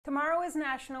is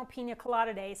National Piña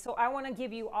Colada Day, so I want to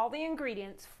give you all the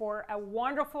ingredients for a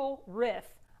wonderful riff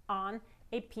on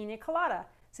a piña colada.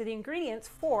 So the ingredients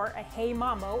for a Hey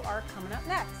Mambo are coming up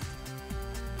next.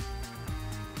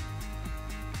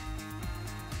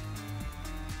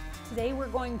 Today we're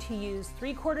going to use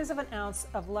 3/4 of an ounce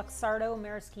of Luxardo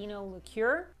Maraschino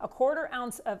liqueur, 1/4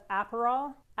 ounce of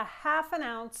Aperol, 1/2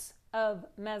 ounce of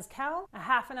Mezcal,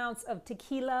 1/2 ounce of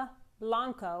Tequila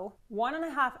Blanco,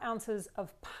 1.5 ounces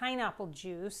of pineapple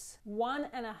juice,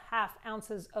 1.5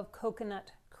 ounces of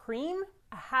coconut cream,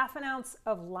 1/2 ounce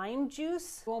of lime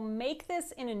juice. We'll make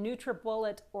this in a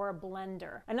NutriBullet or a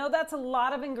blender. I know that's a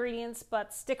lot of ingredients,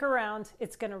 but stick around,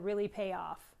 it's gonna really pay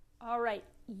off. All right,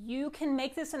 you can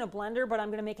make this in a blender, but I'm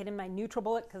gonna make it in my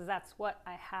NutriBullet because that's what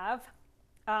I have.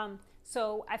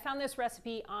 So I found this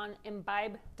recipe on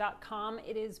imbibe.com.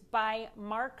 It is by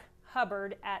Mark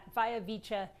Hubbard at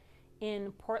Vecchia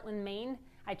in Portland, Maine.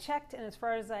 I checked, and as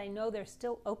far as I know, they're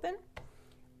still open.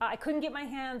 I couldn't get my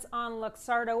hands on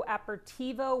Luxardo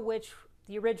Aperitivo, which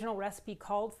the original recipe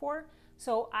called for,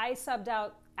 so I subbed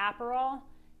out Aperol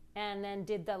and then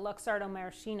did the Luxardo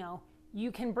Maraschino.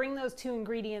 You can bring those two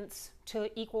ingredients to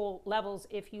equal levels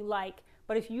if you like,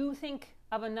 but if you think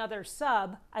of another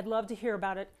sub, I'd love to hear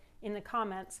about it in the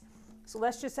comments. So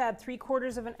let's just add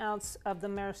 3/4 of an ounce of the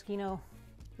Maraschino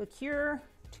liqueur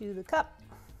to the cup.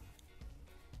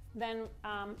 Then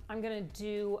I'm gonna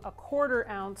do 1/4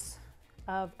 ounce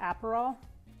of Aperol.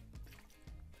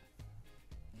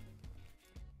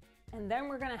 And then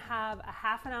we're gonna have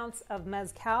 1/2 ounce of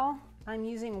Mezcal. I'm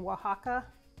using Oaxaca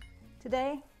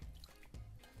today.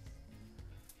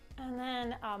 And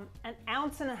then 1.5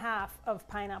 ounces of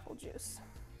pineapple juice.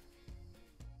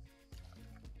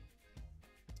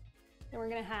 Then we're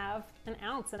gonna have 1.5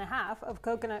 ounces of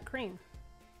coconut cream.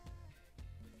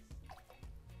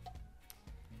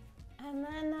 And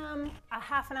then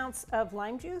 1/2 ounce of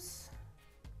lime juice.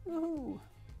 Woohoo!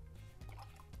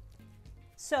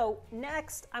 So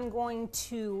next I'm going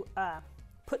to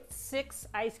put 6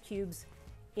 ice cubes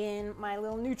in my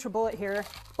little NutriBullet here.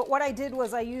 But what I did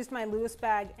was I used my Lewis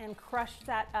bag and crushed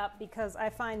that up because I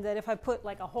find that if I put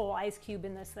like a whole ice cube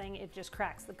in this thing, it just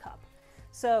cracks the cup.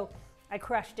 So I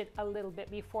crushed it a little bit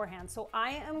beforehand. So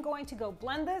I am going to go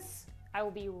blend this. I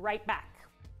will be right back.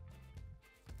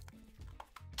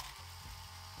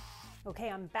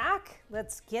 Okay, I'm back.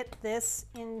 Let's get this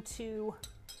into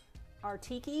our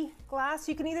tiki glass.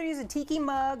 You can either use a tiki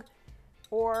mug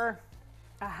or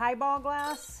a highball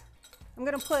glass. I'm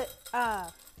gonna fill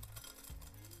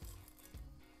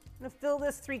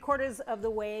this 3/4 of the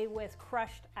way with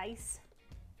crushed ice.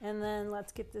 And then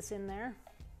let's get this in there.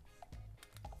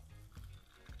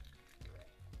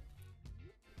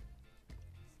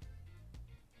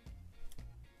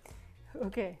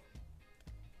 Okay.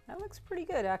 That looks pretty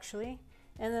good actually.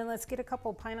 And then let's get a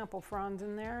couple pineapple fronds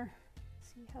in there.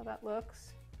 See how that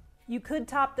looks. You could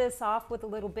top this off with a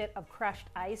little bit of crushed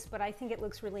ice, but I think it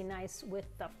looks really nice with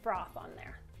the froth on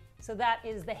there. So that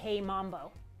is the Hey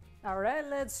Mambo. All right,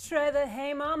 let's try the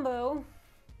Hey Mambo.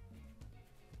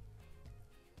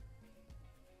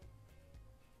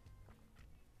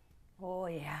 Oh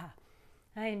yeah,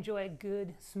 I enjoy a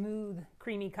good, smooth,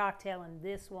 creamy cocktail, and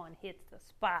this one hits the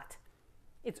spot.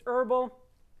 It's herbal.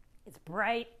 It's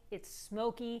bright, it's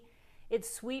smoky, it's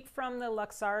sweet from the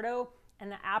Luxardo,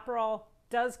 and the Aperol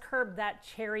does curb that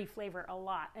cherry flavor a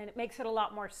lot, and it makes it a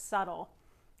lot more subtle.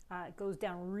 It goes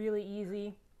down really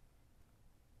easy.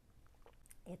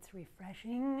 It's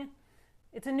refreshing.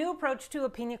 It's a new approach to a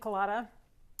piña colada.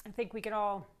 I think we could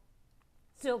all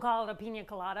still call it a piña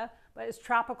colada, but it's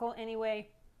tropical anyway.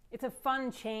 It's a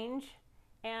fun change,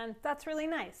 and that's really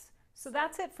nice. So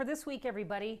that's it for this week,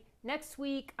 everybody. Next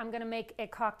week, I'm gonna make a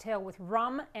cocktail with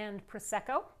rum and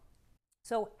Prosecco.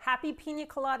 So happy Piña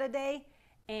Colada Day,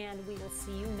 and we will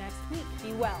see you next week.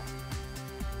 Be well.